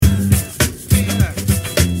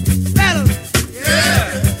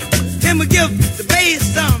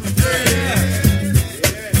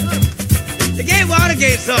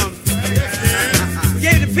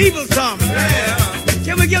some? Yeah.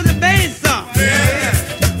 Can we give the band some? Yeah.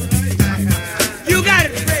 You got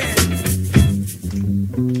it, Fred.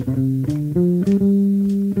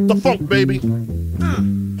 The funk, baby.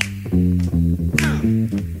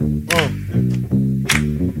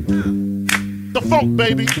 The funk,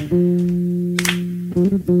 baby.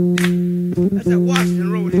 That's at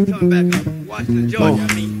Washington Road. He's coming back up. Washington, Georgia,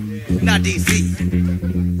 I mean. Not D.C.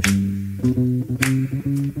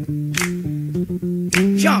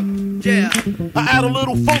 Jump, yeah. I add a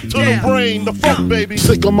little funk to the brain, the funk, baby.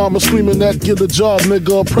 Sick of mama screaming that get a job,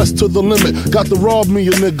 nigga. Pressed to the limit, got to rob me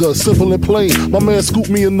a nigga. Simple and plain, my man scooped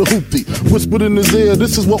me in the hoopty. Whispered in his ear,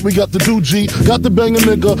 this is what we got to do, G. Got to bang a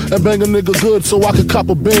nigga and bang a nigga good, so I could cop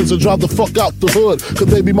a Benz and drive the fuck out the hood. Cause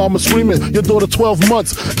baby mama screaming, your daughter 12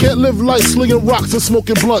 months. Can't live life slinging rocks and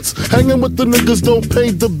smoking blunts. Hanging with the niggas don't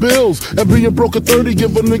pay the bills. And being broke at 30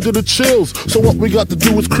 give a nigga the chills. So what we got to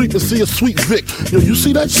do is creep and see a sweet Vic. Yo, you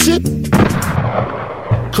see that shit?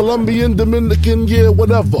 Colombian, Dominican, yeah,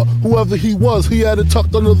 whatever. Whoever he was, he had it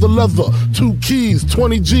tucked under the leather. 2 keys,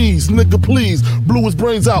 20 G's, nigga please. Blew his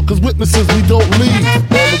brains out, cause witnesses we don't leave.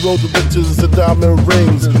 On the road to bitches and diamond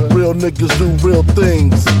rings. Real niggas do real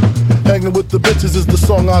things. Hanging with the bitches is the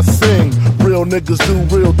song I sing. Real niggas do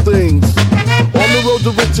real things. On the road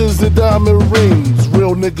to riches and diamond rings.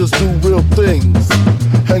 Real niggas do real things.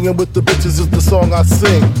 Hanging with the bitches is the song I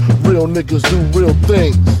sing. Real niggas do real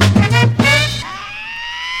things.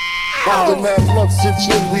 After mad blunts and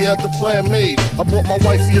gin, we had the plan made. I bought my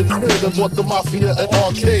wifey a crib and bought the mafia an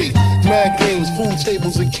arcade. Mad games, food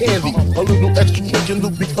tables and candy. A little extra kick and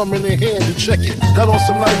loop be coming in handy. Check it. Got on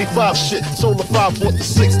some 95 shit. Sold the 5, bought the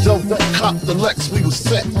 6, dealt that cop the Lex. We was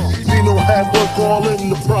set. Nino had work all in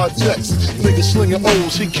the projects. Nigga slinging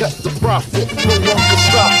O's, he kept the profit. No one could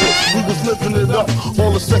stop it. We was living it up.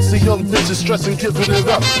 All the sexy young bitches stressing, giving it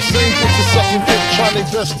up. Same bitches sucking dick, trying their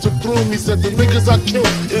best to groom me. Said the niggas I killed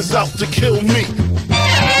is out to kill me. Come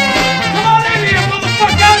on in here,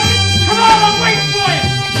 motherfuckers! Come on, I'm waiting for you!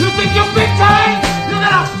 You think you're big time? You're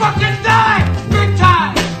gonna fucking die! Big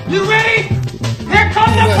time! You ready? Here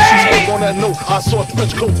comes the pain! On that note, I saw a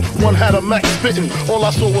trench coat. One had a Mac spitting. All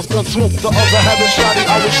I saw was gun smoke. The other had a shotty.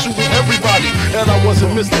 I was shooting everybody, and I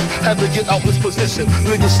wasn't missing. Had to get out this position.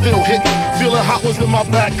 Niggas still hitting. Feeling hot was in my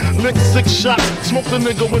back. Licked 6 shots. Smoked the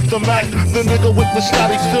nigga with the Mac. The nigga with the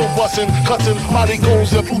shotty still busting, cutting body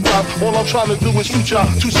goals and Pluton. All I'm trying to do is shoot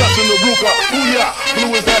y'all. 2 shots in the Ruger. Booyah!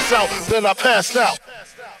 Blew his ass out. Then I passed out.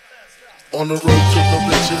 On the road to the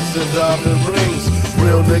riches and diamond rings.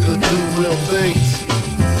 Real niggas do real things.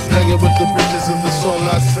 Hanging with the bitches in the song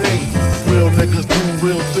I sing. Real niggas do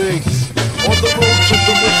real things. On the road to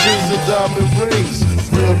the riches and diamond rings.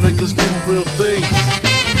 Real niggas do real things.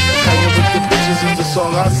 Hanging with the bitches in the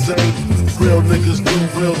song I sing. Real niggas do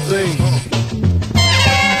real things.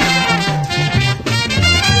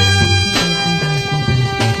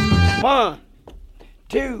 1,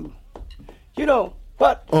 2, you know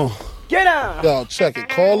what? Get out! Yo, check it.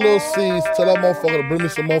 Call Lil C's. Tell that motherfucker to bring me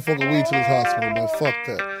some motherfucking weed to this hospital, man. Fuck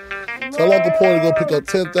that. Tell Uncle Paul to go pick up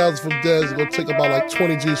 10,000 from Dez and go take about like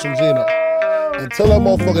 20 G's from Gino. And tell that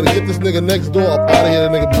motherfucker to get this nigga next door up out of here.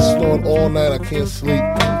 That nigga be snoring all night. I can't sleep.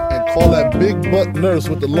 And call that big butt nurse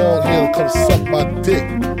with the long hair to come suck my dick.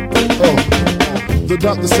 The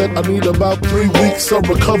doctor said I need about 3 weeks of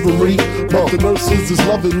recovery. But the nurses is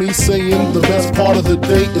loving me, saying the best part of the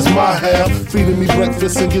day is my half. Feeding me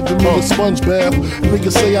breakfast and giving me a sponge bath.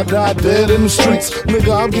 Niggas say I died dead in the streets.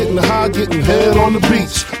 Nigga, I'm getting high, getting head on the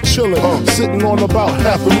beach. Chillin', sitting on about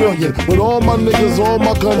 $500,000. With all my niggas, all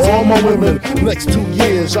my guns, all my women. Next 2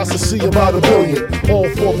 years, I should see about $1 billion. All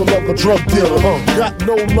for the love of drug dealer. Got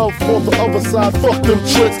no love for the other side, fuck them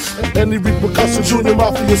tricks. Any repercussions, Junior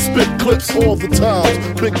Mafia spit clips all the time.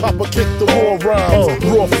 Big Papa kick the raw rhymes,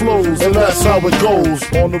 raw flows, and that's how it goes.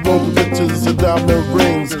 On the road to bitches and diamond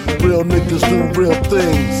rings. Real niggas do real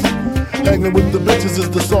things. Hanging with the bitches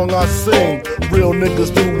is the song I sing. Real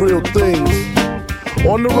niggas do real things.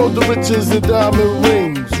 On the road to riches and diamond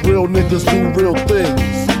rings. Real niggas do real things.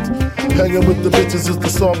 Hanging with the bitches is the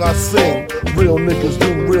song I sing. Real niggas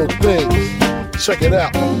do real things. Check it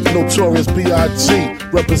out, Notorious B.I.G.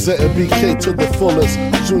 representing BK to the fullest.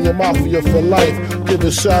 Junior Mafia for life. Giving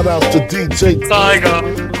shout outs to DJ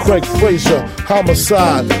Tiger, Craig Frazier,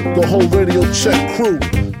 Homicide, the whole Radio Check crew,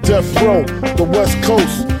 Death Row, the West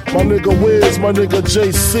Coast. My nigga Wiz, my nigga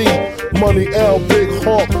JC, Money L, Big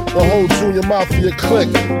Hawk, the whole Junior Mafia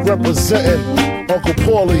clique. Representing Uncle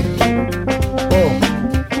Paulie.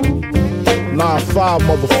 9-5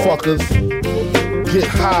 motherfuckers. Get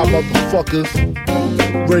high, motherfuckers.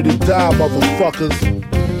 Ready to die, motherfuckers.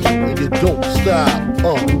 And you don't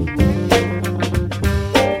stop.